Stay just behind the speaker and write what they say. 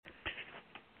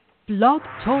Blog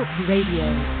Talk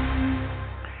Radio.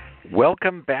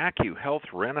 Welcome back, you health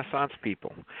renaissance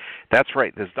people. That's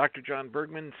right, this is Dr. John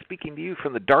Bergman speaking to you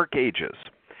from the Dark Ages.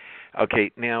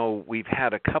 Okay, now we've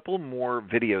had a couple more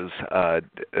videos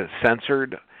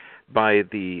censored by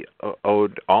the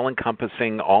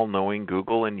all-encompassing, all-knowing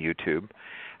Google and YouTube,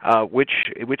 which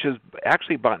is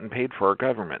actually bought and paid for our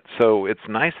government. So it's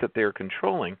nice that they're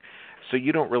controlling, so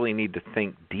you don't really need to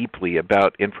think deeply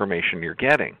about information you're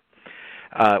getting.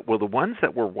 Well, the ones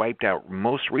that were wiped out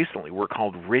most recently were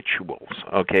called rituals,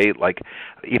 okay? Like,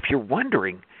 if you're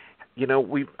wondering, you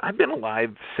know, I've been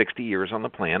alive 60 years on the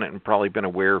planet and probably been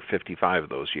aware of 55 of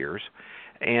those years,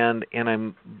 and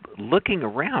I'm looking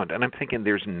around, and I'm thinking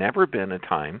there's never been a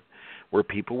time where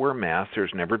people wear masks.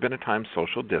 There's never been a time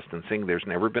social distancing. There's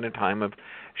never been a time of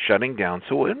shutting down.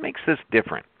 So what makes this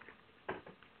different?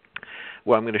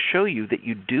 Well, I'm going to show you that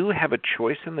you do have a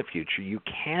choice in the future. You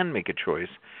can make a choice.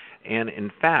 And in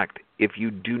fact, if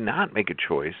you do not make a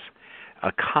choice,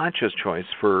 a conscious choice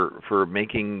for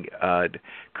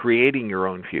creating your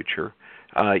own future,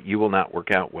 you will not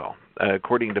work out well.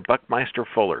 According to Buckminster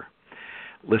Fuller,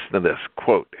 listen to this,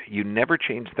 quote, "You never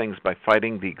change things by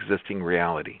fighting the existing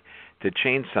reality. To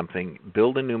change something,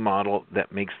 build a new model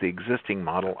that makes the existing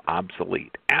model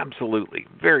obsolete." Absolutely.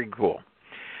 Very cool.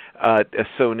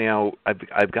 So now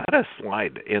I've got a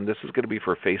slide, and this is going to be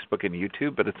for Facebook and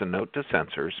YouTube, but it's a note to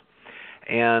censors.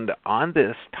 And on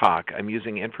this talk, I'm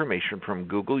using information from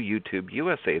Google, YouTube,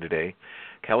 USA Today,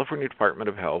 California Department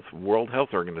of Health, World Health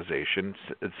Organization,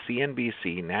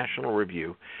 CNBC, National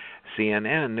Review,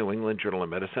 CNN, New England Journal of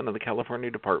Medicine, and the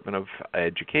California Department of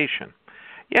Education.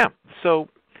 Yeah, so,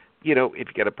 you know, if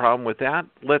you get a problem with that,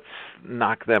 let's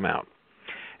knock them out.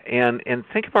 And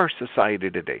think of our society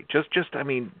today. Just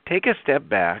take a step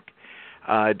back.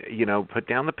 Put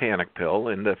down the panic pill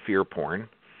and the fear porn.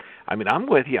 I mean, I'm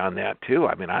with you on that too.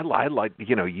 I mean, I like,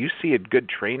 you see a good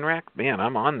train wreck, man,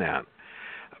 I'm on that.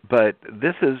 But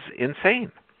this is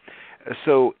insane.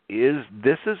 So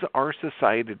this is our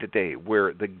society today,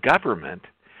 where the government,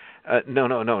 no.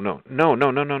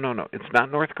 It's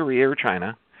not North Korea or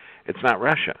China. It's not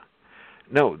Russia.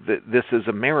 No, this is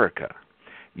America.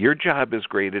 Your job is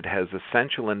graded as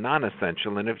essential and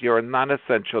non-essential, and if you're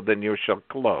non-essential, then you shall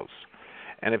close.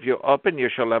 And if you open, you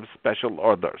shall have special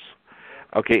orders.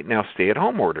 Okay, now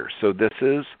stay-at-home orders. So this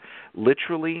is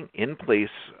literally in place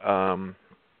lockdown.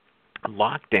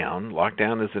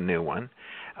 Lockdown is a new one.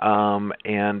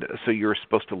 And so you're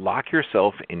supposed to lock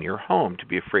yourself in your home to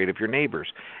be afraid of your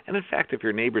neighbors. And in fact, if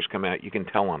your neighbors come out, you can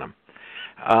tell on them.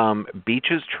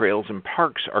 Beaches, trails, and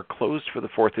parks are closed for the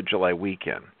 4th of July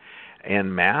weekend.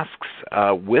 And masks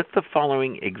with the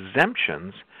following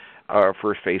exemptions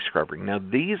for face covering. Now,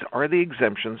 these are the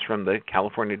exemptions from the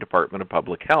California Department of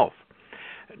Public Health.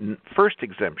 First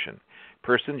exemption,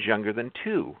 persons younger than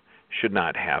 2 should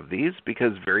not have these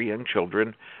because very young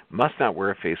children must not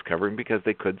wear a face covering because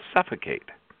they could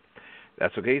suffocate.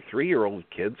 That's okay. 3-year-old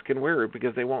kids can wear it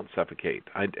because they won't suffocate.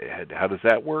 How does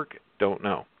that work? Don't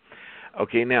know.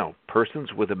 Okay, now,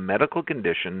 persons with a medical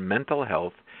condition, mental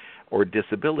health, or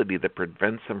disability that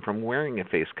prevents them from wearing a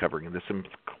face covering. This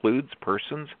includes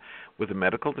persons with a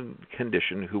medical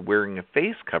condition who wearing a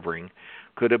face covering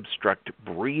could obstruct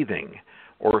breathing,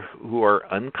 or who are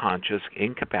unconscious,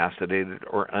 incapacitated,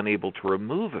 or unable to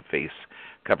remove a face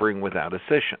covering without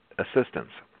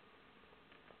assistance.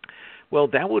 Well,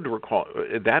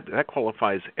 that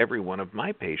qualifies every one of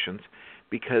my patients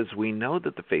because we know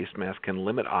that the face mask can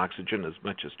limit oxygen as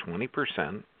much as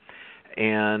 20%.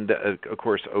 And, of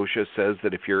course, OSHA says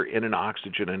that if you're in an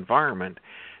oxygen environment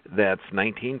that's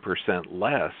 19%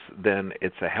 less, then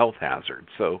it's a health hazard.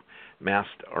 So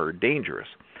masks are dangerous.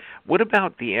 What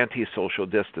about the anti-social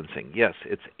distancing? Yes,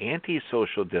 it's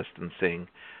anti-social distancing,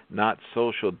 not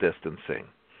social distancing.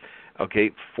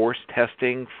 Okay, forced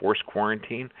testing, forced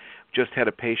quarantine. Just had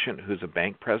a patient who's a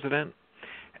bank president,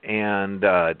 and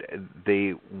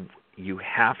you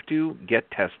have to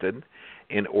get tested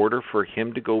in order for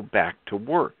him to go back to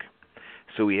work.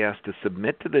 So he has to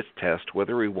submit to this test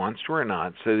whether he wants to or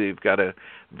not. So you've got to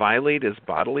violate his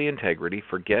bodily integrity,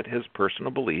 forget his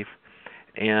personal belief,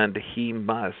 and he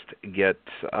must get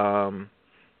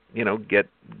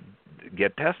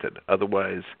tested.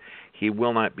 Otherwise, he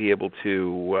will not be able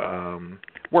to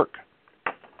work.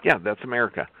 Yeah, that's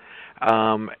America.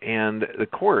 And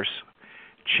of course,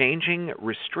 changing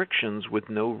restrictions with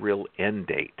no real end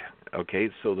date. Okay,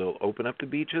 so they'll open up the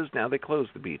beaches. Now they close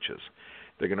the beaches.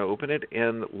 They're going to open it.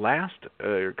 And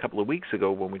a couple of weeks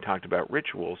ago when we talked about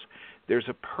rituals, there's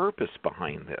a purpose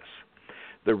behind this.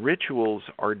 The rituals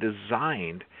are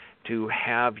designed to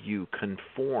have you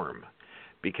conform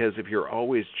because if you're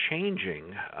always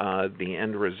changing the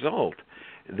end result,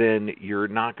 then you're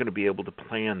not going to be able to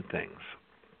plan things.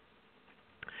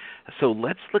 So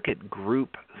let's look at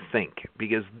group think,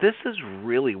 because this is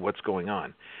really what's going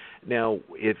on. Now,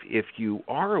 if you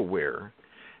are aware,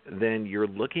 then you're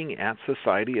looking at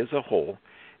society as a whole,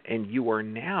 and you are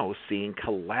now seeing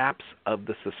collapse of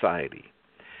the society.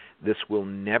 This will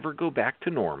never go back to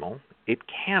normal. It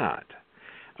cannot.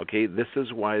 Okay, this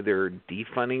is why they're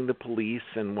defunding the police,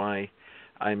 and why,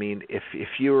 I mean, if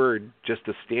you're just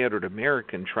a standard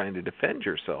American trying to defend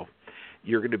yourself,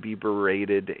 you're going to be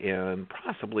berated and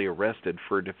possibly arrested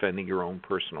for defending your own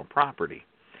personal property.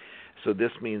 So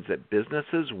this means that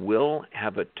businesses will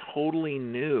have a totally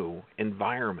new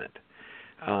environment.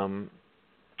 I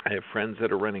have friends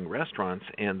that are running restaurants,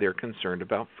 and they're concerned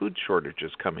about food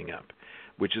shortages coming up,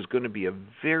 which is going to be a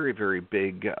very, very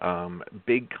big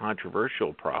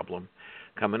controversial problem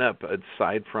coming up.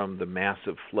 Aside from the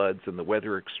massive floods and the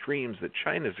weather extremes that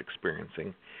China is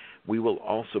experiencing, we will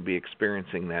also be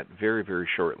experiencing that very, very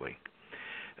shortly.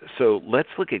 So let's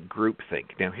look at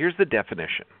groupthink. Now, here's the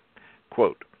definition.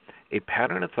 Quote, a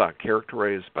pattern of thought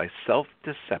characterized by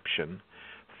self-deception,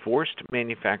 forced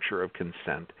manufacture of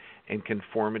consent, and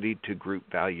conformity to group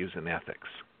values and ethics.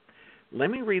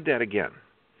 Let me read that again.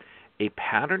 A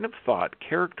pattern of thought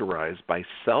characterized by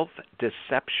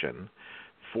self-deception,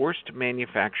 forced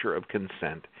manufacture of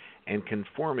consent, and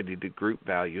conformity to group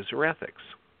values or ethics.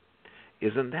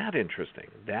 Isn't that interesting?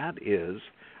 That is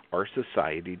our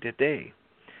society today.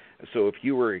 So if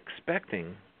you were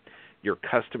expecting your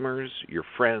customers, your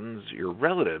friends, your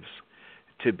relatives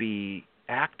to be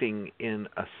acting in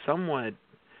a somewhat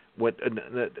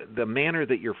the manner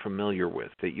that you're familiar with,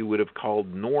 that you would have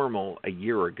called normal a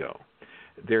year ago,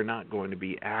 they're not going to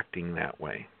be acting that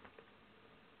way.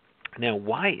 Now,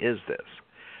 why is this?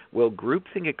 Well,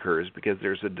 groupthink occurs because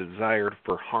there's a desire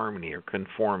for harmony or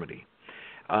conformity.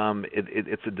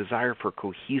 It's a desire for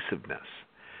cohesiveness.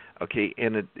 Okay,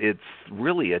 and it's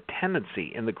really a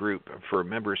tendency in the group for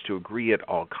members to agree at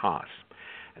all costs.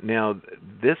 Now,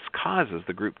 this causes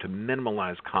the group to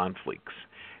minimize conflicts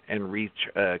and reach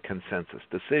a consensus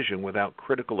decision without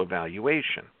critical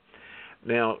evaluation.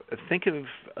 Now, think of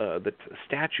the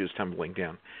statues tumbling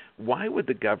down. Why would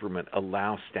the government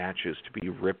allow statues to be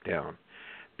ripped down?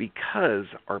 Because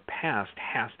our past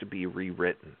has to be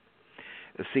rewritten.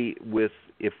 See,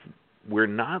 if we're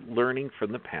not learning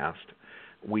from the past,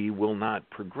 we will not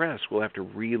progress. We'll have to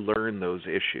relearn those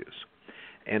issues.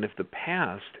 And if the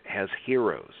past has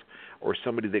heroes, or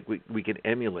somebody that we can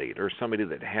emulate, or somebody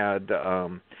that had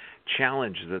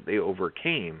challenges that they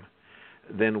overcame,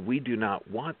 then we do not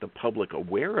want the public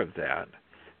aware of that,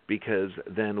 because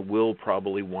then we'll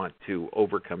probably want to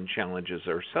overcome challenges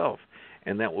ourselves,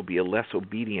 and that will be a less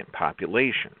obedient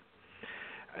population.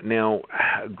 Now,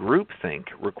 groupthink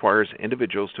requires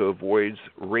individuals to avoid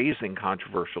raising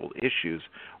controversial issues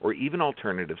or even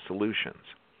alternative solutions.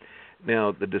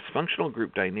 Now, the dysfunctional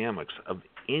group dynamics of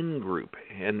in-group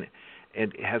and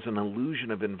it has an illusion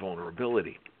of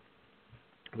invulnerability.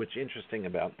 What's interesting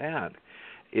about that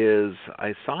is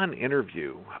I saw an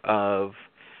interview of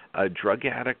a drug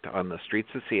addict on the streets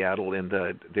of Seattle in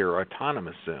their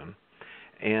autonomous zone,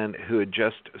 and who had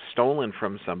just stolen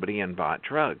from somebody and bought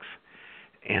drugs.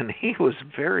 And he was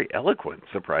very eloquent,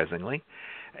 surprisingly.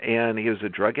 And he was a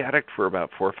drug addict for about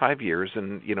 4 or 5 years,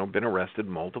 and been arrested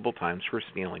multiple times for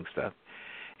stealing stuff.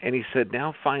 And he said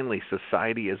now finally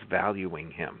society is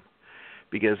valuing him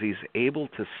because he's able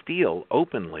to steal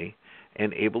openly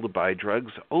and able to buy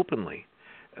drugs openly.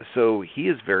 So he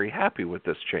is very happy with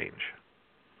this change.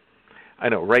 I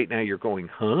know right now you're going,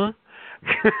 huh?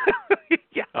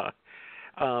 Yeah.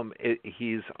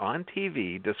 He's on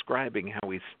TV describing how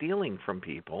he's stealing from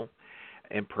people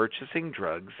and purchasing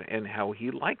drugs and how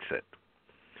he likes it.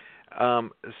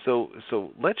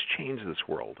 So let's change this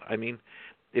world. I mean,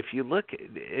 if you look,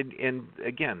 and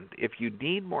again, if you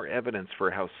need more evidence for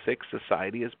how sick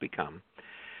society has become,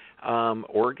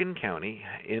 Oregon County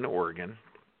in Oregon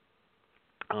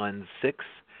on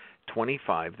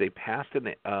 6/25, they passed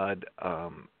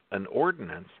an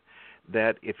ordinance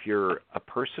that if you're a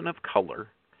person of color,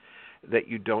 that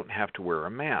you don't have to wear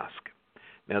a mask.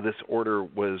 Now, this order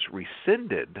was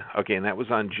rescinded, okay, and that was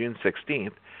on June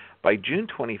 16th. By June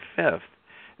 25th,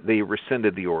 they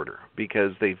rescinded the order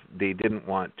because they didn't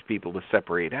want people to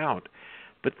separate out.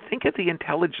 But think of the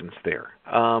intelligence there.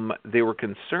 They were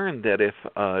concerned that if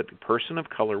a person of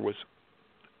color was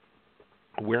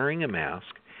wearing a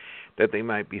mask, that they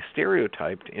might be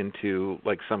stereotyped into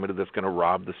like somebody that's going to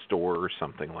rob the store or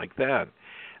something like that.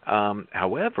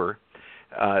 However,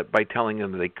 by telling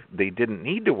them they didn't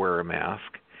need to wear a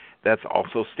mask, that's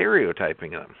also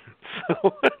stereotyping them.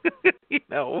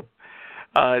 So,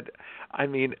 uh, I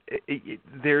mean,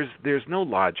 there's no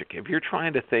logic. If you're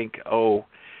trying to think, oh,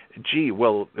 gee,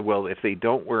 well, if they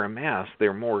don't wear a mask,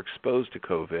 they're more exposed to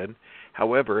COVID.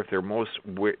 However, if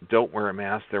don't wear a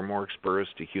mask, they're more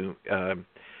exposed to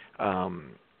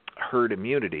herd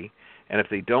immunity. And if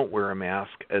they don't wear a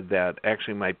mask, that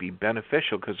actually might be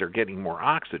beneficial because they're getting more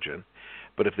oxygen.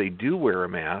 But if they do wear a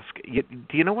mask,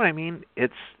 do you know what I mean?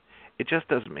 It just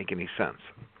doesn't make any sense.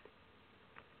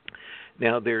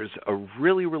 Now, there's a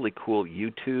really, really cool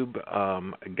YouTube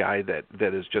guy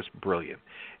that is just brilliant.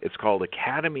 It's called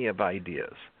Academy of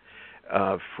Ideas,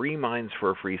 Free Minds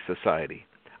for a Free Society.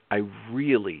 I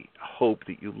really hope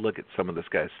that you look at some of this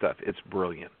guy's stuff. It's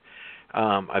brilliant.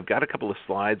 I've got a couple of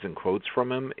slides and quotes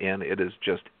from him, and it is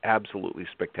just absolutely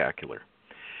spectacular.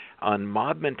 On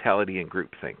mob mentality and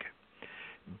groupthink,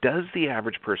 does the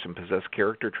average person possess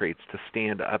character traits to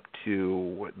stand up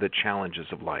to the challenges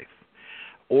of life?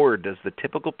 Or does the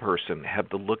typical person have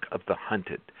the look of the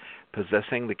hunted,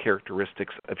 possessing the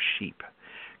characteristics of sheep?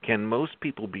 Can most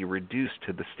people be reduced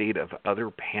to the state of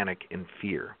utter panic and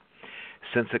fear?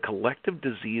 Since a collective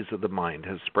disease of the mind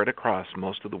has spread across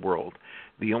most of the world,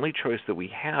 the only choice that we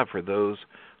have for those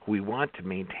who we want to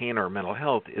maintain our mental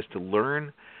health is to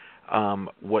learn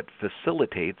what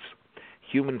facilitates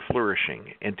human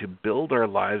flourishing and to build our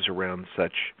lives around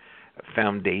such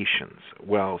foundations.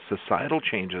 While societal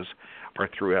changes are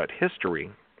throughout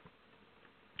history,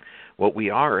 what we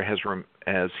are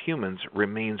as humans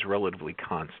remains relatively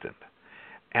constant.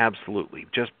 Absolutely,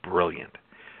 just brilliant.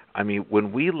 I mean,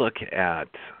 when we look at,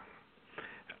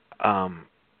 let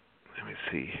me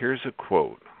see, here's a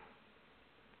quote.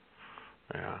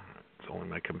 Yeah, it's only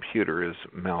my computer is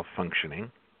malfunctioning.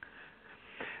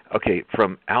 Okay,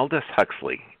 from Aldous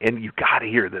Huxley, and you got to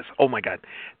hear this. Oh my God,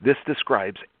 this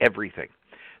describes everything.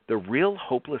 The real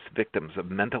hopeless victims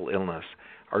of mental illness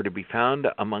are to be found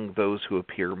among those who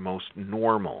appear most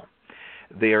normal.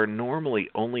 They are normally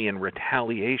only in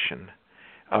relation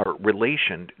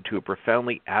to a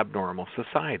profoundly abnormal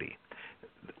society.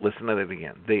 Listen to that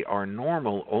again. They are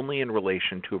normal only in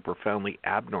relation to a profoundly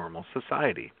abnormal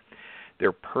society.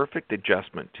 Their perfect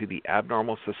adjustment to the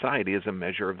abnormal society is a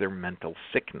measure of their mental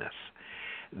sickness.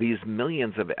 These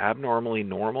millions of abnormally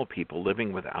normal people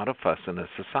living without a fuss in a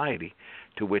society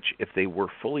to which, if they were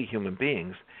fully human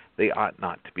beings, they ought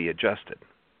not to be adjusted.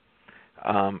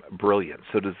 Brilliant.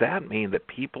 So does that mean that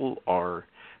people are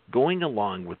going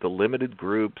along with the limited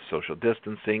groups, social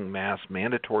distancing, mass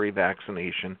mandatory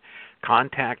vaccination,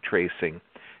 contact tracing,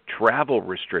 travel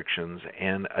restrictions,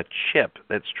 and a chip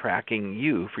that's tracking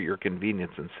you for your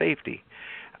convenience and safety?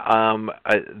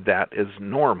 That is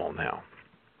normal now.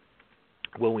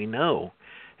 Well, we know,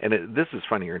 and this is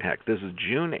funnier than heck, this is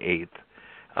June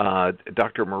 8th,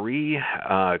 Dr. Marie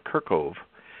Kerkhove,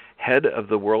 head of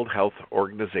the World Health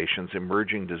Organization's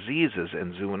Emerging Diseases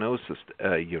and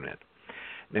Zoonosis Unit.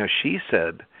 Now, she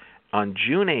said on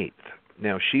June 8th,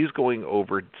 now she's going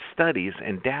over studies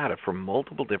and data from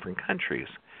multiple different countries,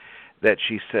 that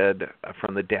she said,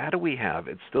 from the data we have,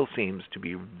 it still seems to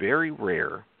be very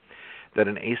rare that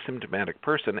an asymptomatic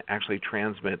person actually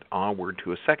transmit onward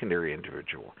to a secondary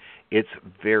individual. It's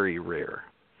very rare.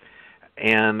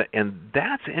 And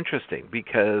that's interesting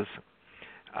because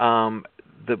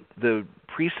the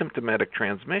pre-symptomatic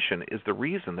transmission is the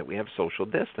reason that we have social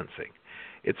distancing.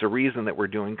 It's a reason that we're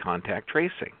doing contact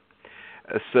tracing.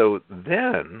 So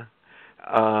then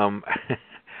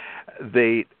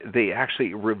they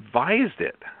actually revised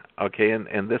it, okay,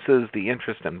 and this is the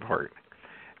interesting part,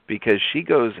 because she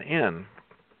goes in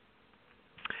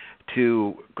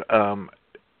to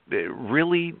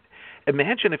really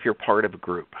imagine if you're part of a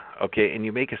group, okay, and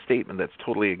you make a statement that's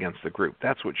totally against the group.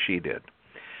 That's what she did.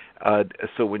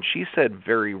 So when she said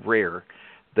very rare,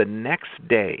 the next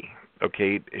day,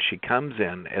 okay, she comes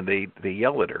in and they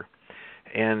yell at her,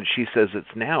 and she says it's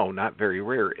now not very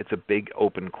rare. It's a big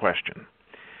open question.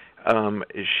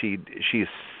 She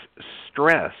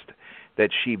stressed that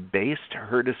she based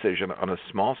her decision on a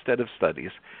small set of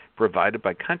studies provided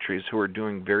by countries who are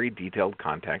doing very detailed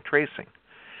contact tracing.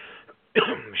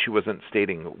 She wasn't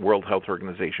stating World Health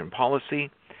Organization policy,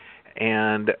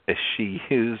 and she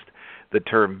used the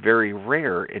term very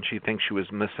rare, and she thinks she was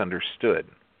misunderstood.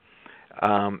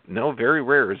 No, very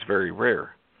rare is very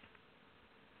rare.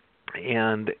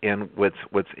 And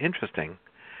what's interesting,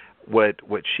 what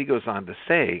she goes on to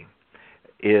say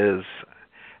is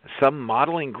some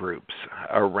modeling groups,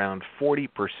 around 40%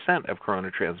 of corona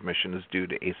transmission is due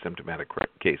to asymptomatic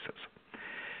cases.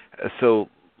 So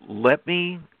let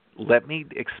me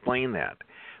explain that.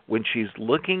 When she's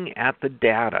looking at the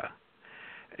data,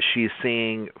 She's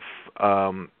seeing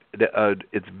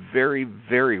it's very,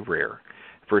 very rare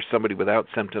for somebody without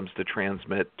symptoms to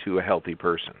transmit to a healthy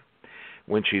person.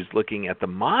 When she's looking at the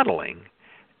modeling,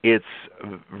 it's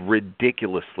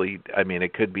ridiculously,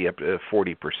 it could be up to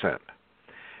 40%.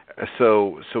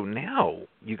 So now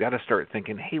you got to start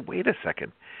thinking, hey, wait a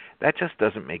second, that just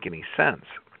doesn't make any sense.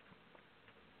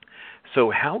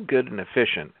 So how good and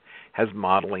efficient has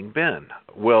modeling been?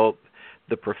 Well,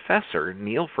 the professor,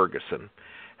 Neil Ferguson,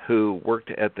 who worked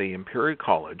at the Imperial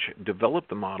College, developed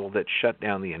the model that shut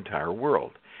down the entire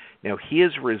world. Now, he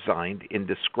has resigned in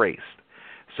disgrace.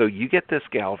 So you get this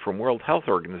gal from World Health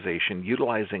Organization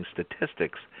utilizing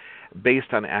statistics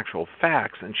based on actual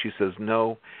facts, and she says,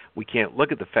 no, we can't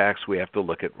look at the facts, we have to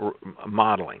look at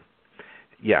modeling.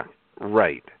 Yeah,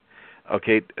 right.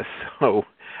 Okay, so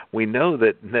we know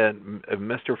that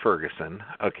Mr. Ferguson,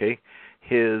 okay,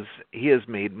 he has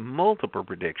made multiple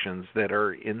predictions that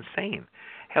are insane.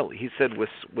 Hell, he said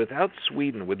without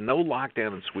Sweden, with no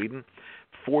lockdown in Sweden,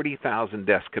 40,000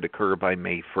 deaths could occur by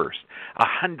May 1st,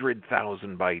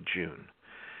 100,000 by June.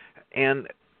 And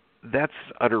that's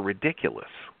utter ridiculous.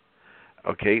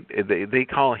 Okay, they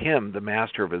call him the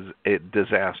master of a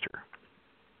disaster.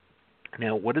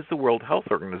 Now, what does the World Health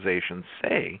Organization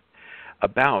say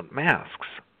about masks?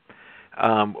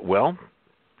 Well,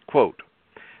 quote,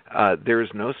 there is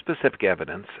no specific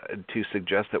evidence to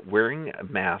suggest that wearing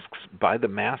masks by the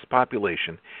mass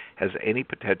population has any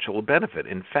potential benefit.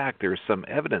 In fact, there is some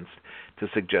evidence to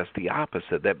suggest the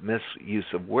opposite, that misuse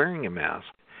of wearing a mask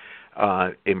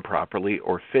improperly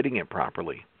or fitting it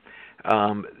properly.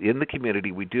 In the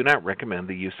community, we do not recommend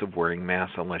the use of wearing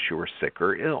masks unless you are sick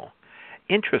or ill.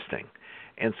 Interesting.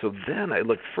 And so then I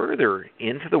looked further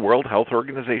into the World Health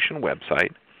Organization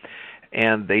website,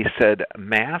 and they said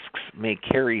masks may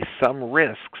carry some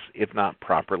risks if not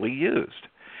properly used.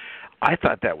 I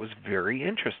thought that was very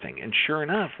interesting. And sure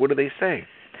enough, what do they say?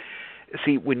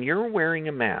 See, when you're wearing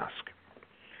a mask,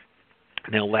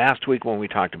 now last week when we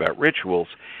talked about rituals,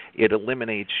 it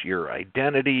eliminates your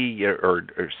identity or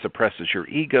suppresses your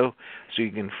ego so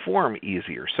you can form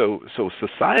easier. So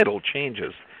societal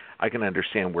changes, I can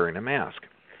understand wearing a mask.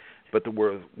 But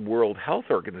the World Health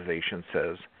Organization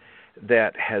says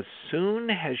that as soon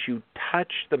as you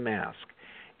touch the mask,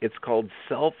 it's called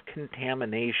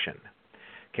self-contamination,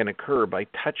 can occur by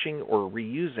touching or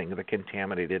reusing the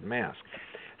contaminated mask.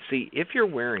 See, if you're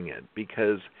wearing it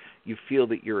because you feel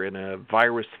that you're in a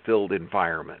virus-filled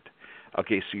environment,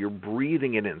 okay, so you're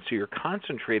breathing it in, so you're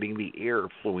concentrating the air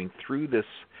flowing through this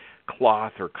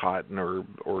cloth or cotton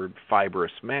or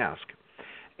fibrous mask,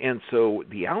 and so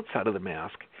the outside of the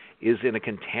mask is in a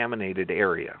contaminated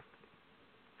area.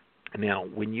 Now,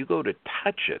 when you go to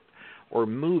touch it or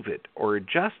move it or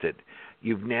adjust it,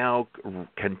 you've now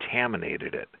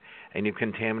contaminated it, and you've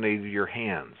contaminated your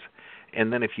hands.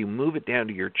 And then if you move it down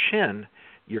to your chin,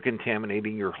 you're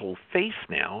contaminating your whole face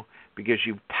now because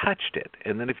you've touched it.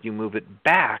 And then if you move it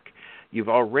back, you've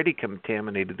already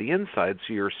contaminated the inside,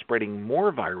 so you're spreading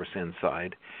more virus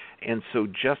inside. And so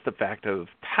just the fact of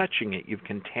touching it, you've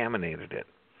contaminated it.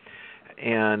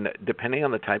 And depending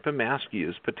on the type of mask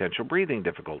used, potential breathing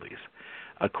difficulties,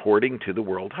 according to the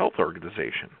World Health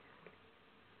Organization.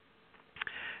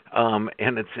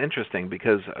 And it's interesting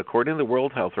because according to the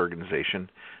World Health Organization,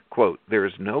 quote, there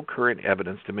is no current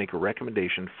evidence to make a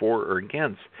recommendation for or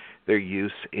against their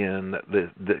use in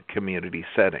the community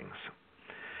settings.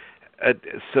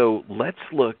 So let's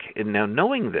look, and now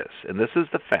knowing this, and this is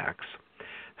the facts,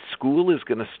 school is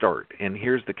going to start, and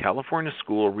here's the California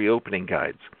School Reopening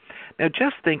Guides. Now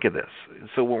just think of this.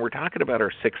 So when we're talking about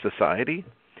our sick society,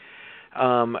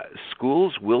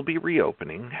 schools will be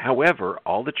reopening. However,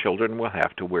 all the children will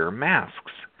have to wear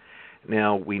masks.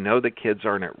 Now, we know that kids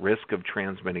aren't at risk of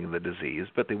transmitting the disease,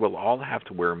 but they will all have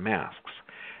to wear masks.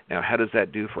 Now, how does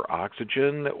that do for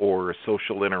oxygen or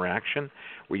social interaction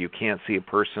where you can't see a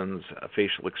person's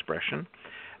facial expression?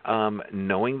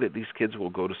 Knowing that these kids will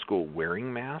go to school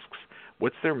wearing masks,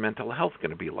 what's their mental health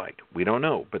going to be like? We don't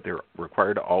know, but they're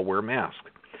required to all wear masks.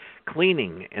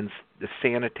 Cleaning and the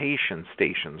sanitation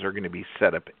stations are going to be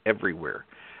set up everywhere,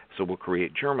 so we'll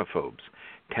create germaphobes.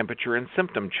 Temperature and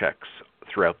symptom checks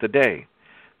throughout the day.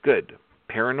 Good.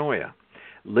 Paranoia.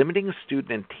 Limiting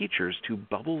student and teachers to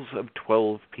bubbles of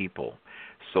 12 people.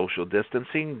 Social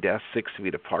distancing, desks 6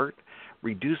 feet apart.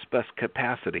 Reduced bus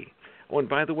capacity. Oh, and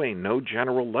by the way, no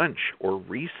general lunch or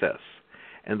recess.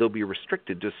 And they'll be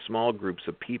restricted to small groups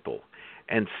of people.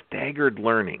 And staggered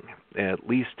learning, at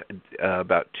least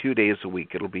about 2 days a week,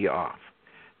 it'll be off.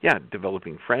 Yeah,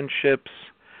 developing friendships,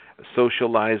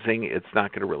 socializing, it's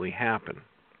not going to really happen.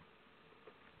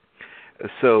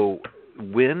 So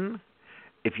when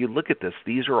if you look at this,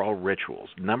 these are all rituals.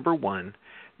 Number one,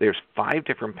 there's 5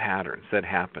 different patterns that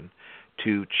happen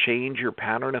to change your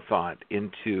pattern of thought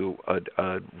into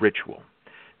a ritual.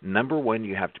 Number one,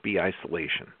 you have to be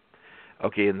isolation.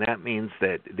 Okay, and that means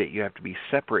that you have to be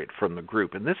separate from the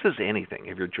group. And this is anything.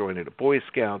 If you're joining the Boy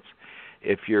Scouts,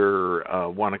 if you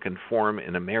want to conform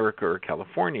in America or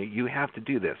California, you have to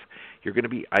do this. You're going to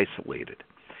be isolated.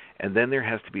 And then there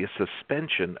has to be a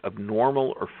suspension of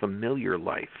normal or familiar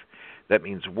life. That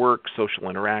means work, social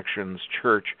interactions,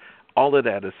 church, all of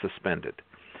that is suspended.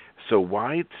 So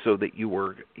why? So that you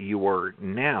are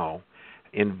now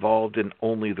involved in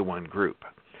only the one group.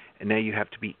 And now you have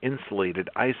to be insulated,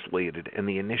 isolated, and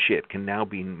the initiate can now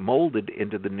be molded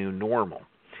into the new normal.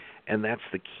 And that's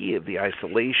the key of the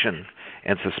isolation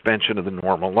and suspension of the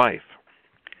normal life.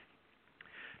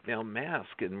 Now,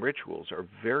 masks and rituals are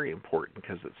very important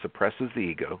because it suppresses the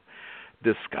ego.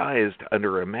 Disguised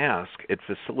under a mask, it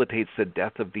facilitates the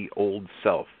death of the old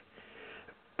self.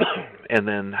 And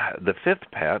then the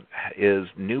 5th pat is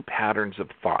new patterns of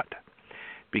thought.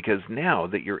 Because now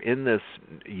that you're in this,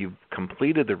 you've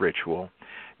completed the ritual,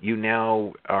 you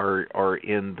now are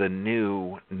in the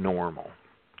new normal.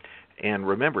 And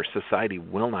remember, society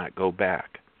will not go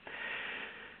back.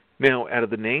 Now, out of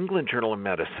the New England Journal of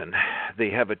Medicine, they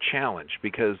have a challenge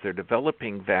because they're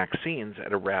developing vaccines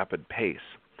at a rapid pace.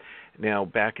 Now,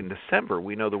 back in December,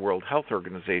 we know the World Health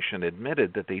Organization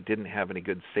admitted that they didn't have any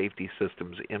good safety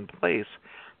systems in place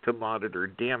to monitor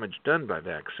damage done by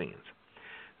vaccines.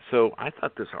 So I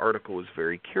thought this article was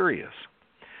very curious.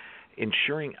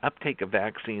 Ensuring uptake of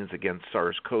vaccines against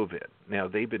SARS-CoV. Now,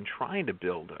 they've been trying to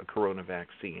build a corona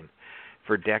vaccine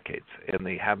for decades, and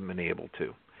they haven't been able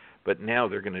to. But now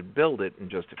they're going to build it in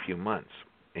just a few months.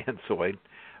 And so I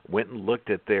went and looked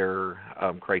at their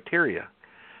criteria.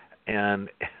 And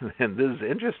this is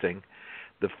interesting.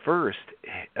 The first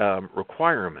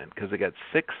requirement, because they got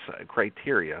 6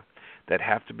 criteria that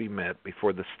have to be met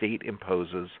before the state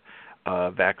imposes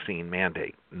a vaccine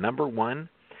mandate. Number 1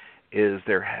 is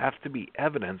there has to be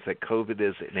evidence that COVID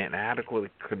is inadequately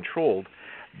controlled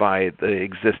by the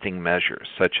existing measures,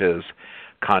 such as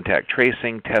contact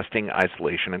tracing, testing,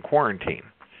 isolation, and quarantine.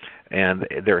 And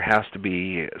there has to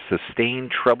be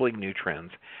sustained troubling new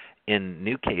trends in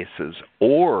new cases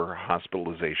or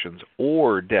hospitalizations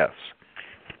or deaths.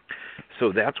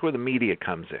 So that's where the media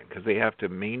comes in, because they have to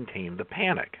maintain the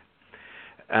panic.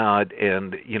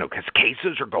 And, you know, because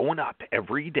cases are going up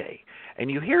every day. And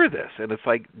you hear this, and it's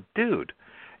like, dude,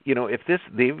 you know, if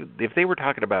they were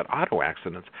talking about auto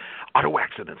accidents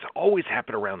always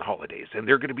happen around the holidays, and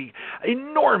they're going to be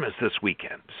enormous this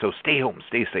weekend. So stay home,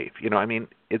 stay safe. You know, I mean,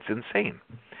 it's insane.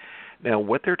 Now,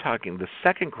 what they're talking, the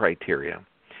second criteria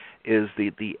is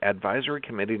the Advisory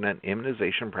Committee on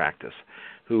Immunization Practice,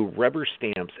 who rubber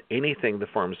stamps anything the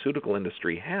pharmaceutical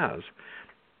industry has,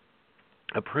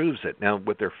 approves it. Now,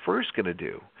 what they're first going to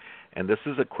do, and this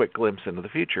is a quick glimpse into the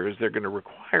future, is they're going to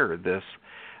require this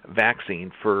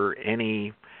vaccine for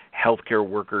any healthcare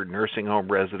worker, nursing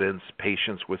home residents,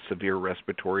 patients with severe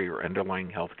respiratory or underlying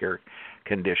healthcare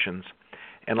conditions.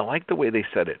 And I like the way they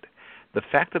said it. The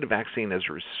fact that a vaccine has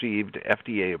received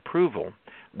FDA approval,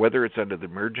 whether it's under the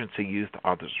Emergency Use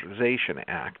Authorization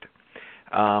Act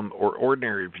or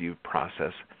ordinary review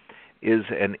process, is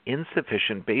an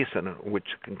insufficient basis on which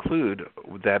to conclude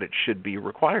that it should be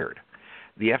required.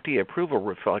 The FDA approval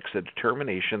reflects a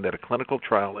determination that a clinical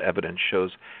trial evidence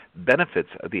shows benefits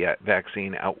of the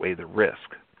vaccine outweigh the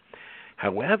risk.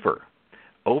 However,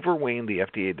 overweighing the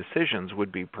FDA decisions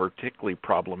would be particularly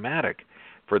problematic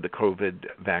for the COVID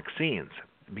vaccines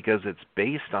because it's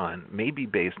maybe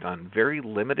based on very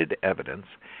limited evidence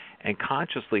and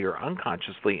consciously or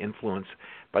unconsciously influenced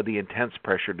by the intense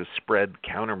pressure to spread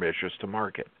countermeasures to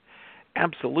market.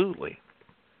 Absolutely.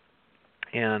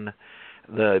 And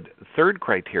the third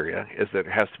criteria is that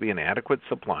there has to be an adequate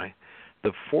supply.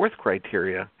 The fourth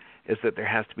criteria is that there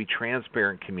has to be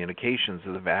transparent communications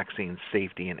of the vaccine's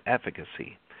safety and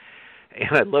efficacy.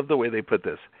 And I love the way they put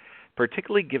this,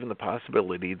 particularly given the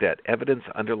possibility that evidence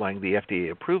underlying the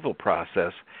FDA approval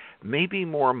process may be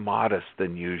more modest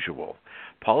than usual.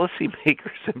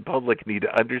 Policymakers and public need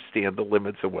to understand the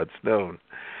limits of what's known.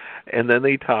 And then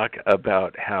they talk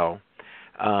about how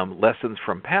lessons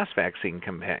from past vaccine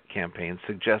campaigns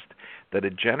suggest that a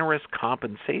generous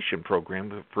compensation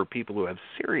program for people who have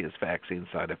serious vaccine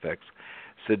side effects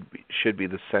should be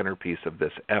the centerpiece of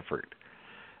this effort.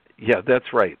 Yeah,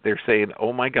 that's right. They're saying,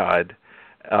 oh my God,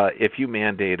 if you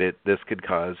mandate it, this could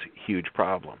cause huge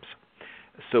problems.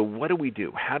 So what do we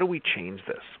do? How do we change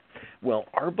this? Well,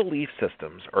 our belief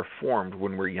systems are formed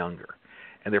when we're younger,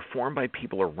 and they're formed by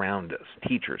people around us,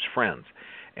 teachers, friends.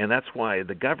 And that's why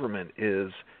the government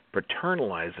is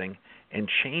paternalizing and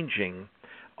changing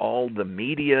all the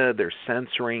media. They're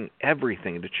censoring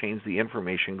everything to change the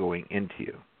information going into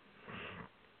you.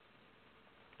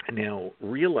 Now,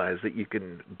 realize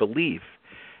that belief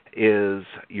is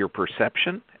your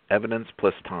perception, evidence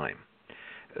plus time.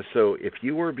 So if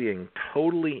you are being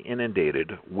totally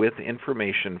inundated with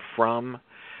information from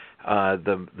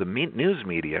the news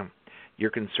media, you're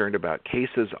concerned about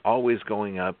cases always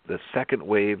going up, the second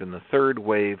wave and the third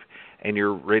wave, and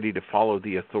you're ready to follow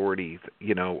the authority,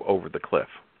 over the cliff.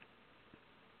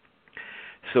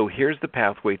 So here's the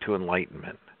pathway to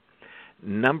enlightenment.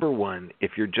 Number one,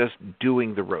 if you're just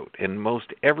doing the rote, and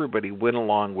most everybody went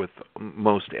along with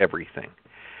most everything.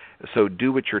 So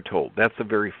do what you're told. That's the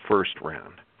very first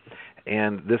round.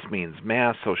 And this means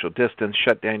mask, social distance,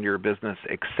 shut down your business,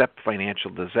 accept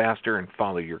financial disaster, and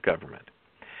follow your government.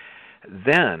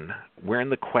 Then we're in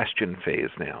the question phase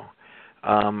now.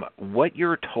 What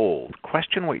you're told,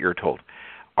 question what you're told.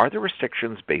 Are the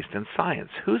restrictions based in science?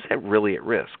 Who's really at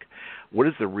risk? What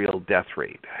is the real death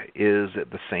rate? Is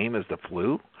it the same as the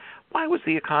flu? Why was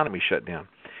the economy shut down?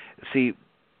 See,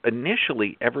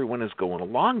 initially everyone is going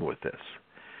along with this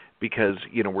because,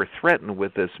 we're threatened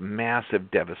with this massive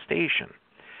devastation.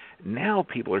 Now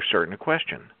people are starting to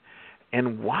question.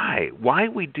 And why? Why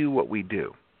we do what we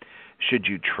do? Should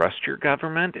you trust your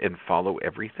government and follow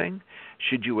everything?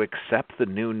 Should you accept the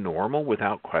new normal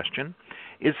without question?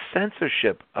 Is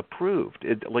censorship approved?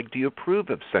 Do you approve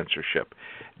of censorship?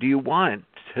 Do you want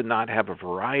to not have a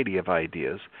variety of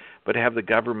ideas, but have the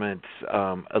government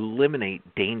eliminate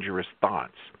dangerous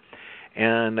thoughts?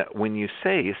 And when you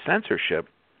say censorship,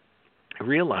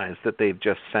 realize that they've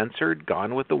just censored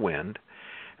Gone with the Wind.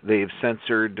 They've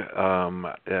censored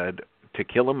To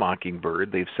Kill a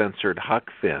Mockingbird. They've censored Huck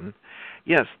Finn.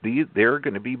 Yes, there are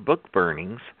going to be book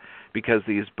burnings because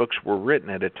these books were written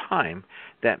at a time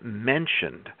that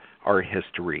mentioned our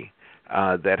history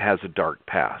that has a dark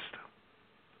past.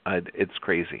 It's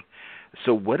crazy.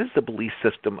 So what is the belief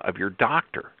system of your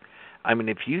doctor? I mean,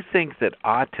 if you think that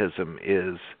autism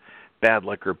is bad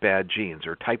luck or bad genes,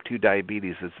 or type 2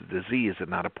 diabetes is a disease and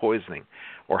not a poisoning,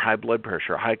 or high blood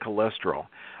pressure, high cholesterol,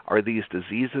 are these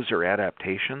diseases or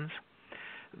adaptations?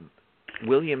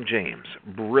 William James,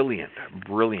 brilliant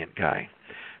guy.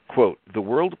 Quote, "The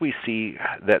world we see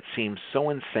that seems so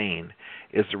insane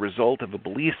is the result of a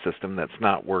belief system that's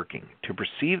not working. To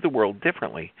perceive the world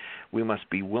differently, we must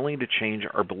be willing to change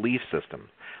our belief system,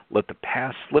 let the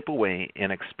past slip away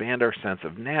and expand our sense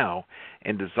of now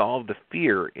and dissolve the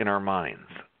fear in our minds."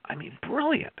 I mean,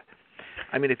 brilliant.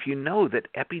 I mean, if you know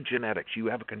that epigenetics, you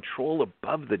have a control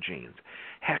above the genes.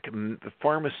 Heck, the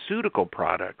pharmaceutical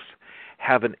products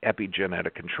have an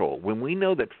epigenetic control. When we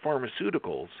know that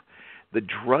pharmaceuticals, the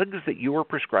drugs that you are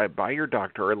prescribed by your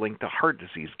doctor are linked to heart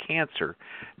disease, cancer,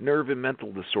 nerve and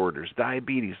mental disorders,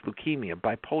 diabetes, leukemia,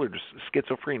 bipolar,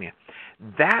 schizophrenia.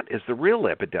 That is the real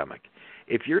epidemic.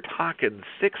 If you're talking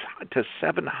 600,000 to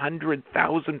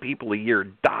 700,000 people a year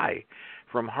die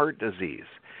from heart disease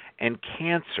and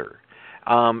cancer,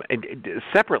 and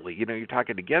separately, you're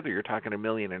talking together, you're talking 1.5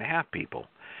 million people.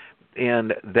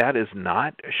 And that is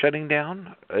not shutting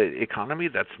down economy.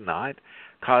 That's not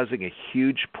causing a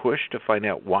huge push to find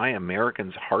out why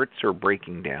Americans' hearts are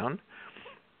breaking down.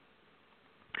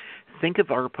 Think of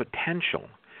our potential.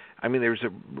 I mean, there's a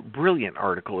brilliant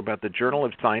article about the Journal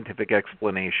of Scientific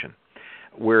Explanation,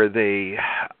 where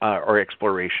or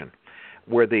exploration,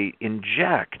 where they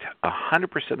inject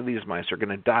 100% of these mice are going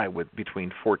to die with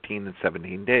between 14 and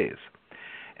 17 days.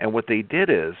 And what they did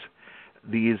is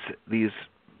these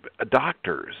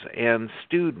doctors and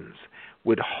students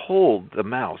would hold the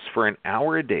mouse for an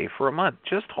hour a day for a month.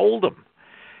 Just hold them,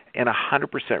 and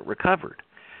 100% recovered.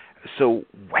 So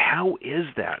how is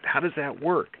that? How does that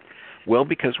work? Well,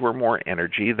 because we're more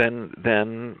energy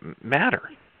than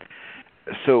matter.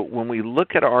 So when we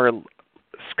look at our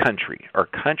country, our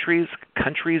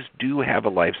countries do have a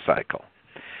life cycle.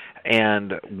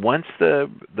 And once the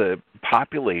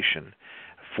population,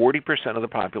 40% of the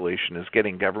population is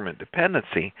getting government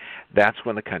dependency, that's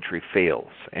when the country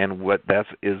fails. And that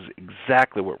is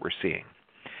exactly what we're seeing.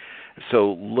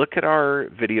 So look at our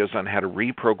videos on how to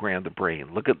reprogram the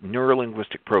brain. Look at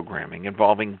neurolinguistic programming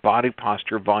involving body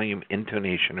posture, volume,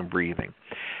 intonation, and breathing.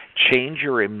 Change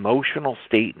your emotional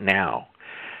state now.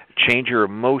 Change your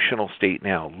emotional state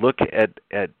now. Look at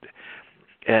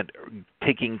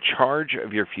taking charge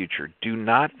of your future. Do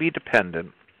not be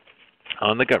dependent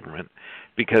on the government,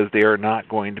 because they are not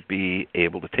going to be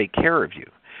able to take care of you.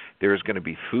 There's going to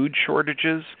be food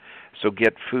shortages, so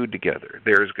get food together.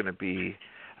 There's going to be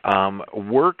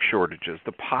work shortages.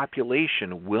 The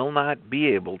population will not be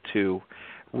able to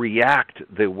react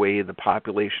the way the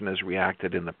population has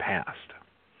reacted in the past.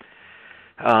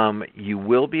 You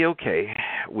will be okay.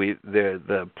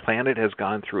 The planet has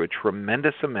gone through a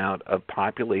tremendous amount of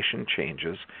population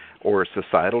changes or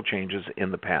societal changes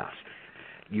in the past.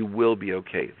 You will be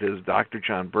okay. This is Dr.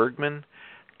 John Bergman.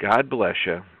 God bless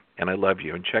you, and I love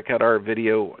you. And check out our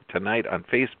video tonight on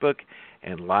Facebook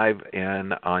and live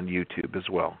and on YouTube as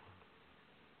well.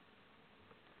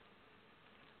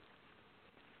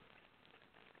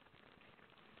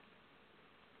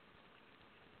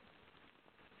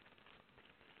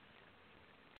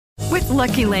 With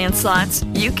Lucky Land Slots,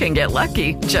 you can get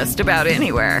lucky just about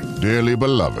anywhere. Dearly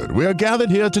beloved, we are gathered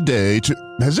here today to...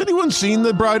 Has anyone seen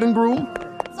the bride and groom?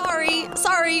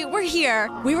 Sorry, we're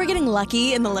here. We were getting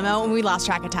lucky in the limo and we lost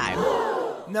track of time.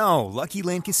 No, Lucky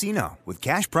Land Casino, with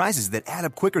cash prizes that add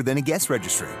up quicker than a guest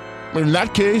registry. In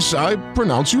that case, I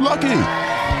pronounce you lucky.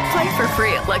 Play for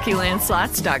free at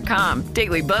LuckyLandSlots.com.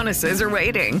 Daily bonuses are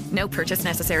waiting. No purchase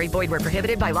necessary. Void where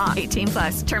prohibited by law.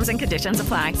 18+. Terms and conditions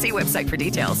apply. See website for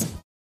details.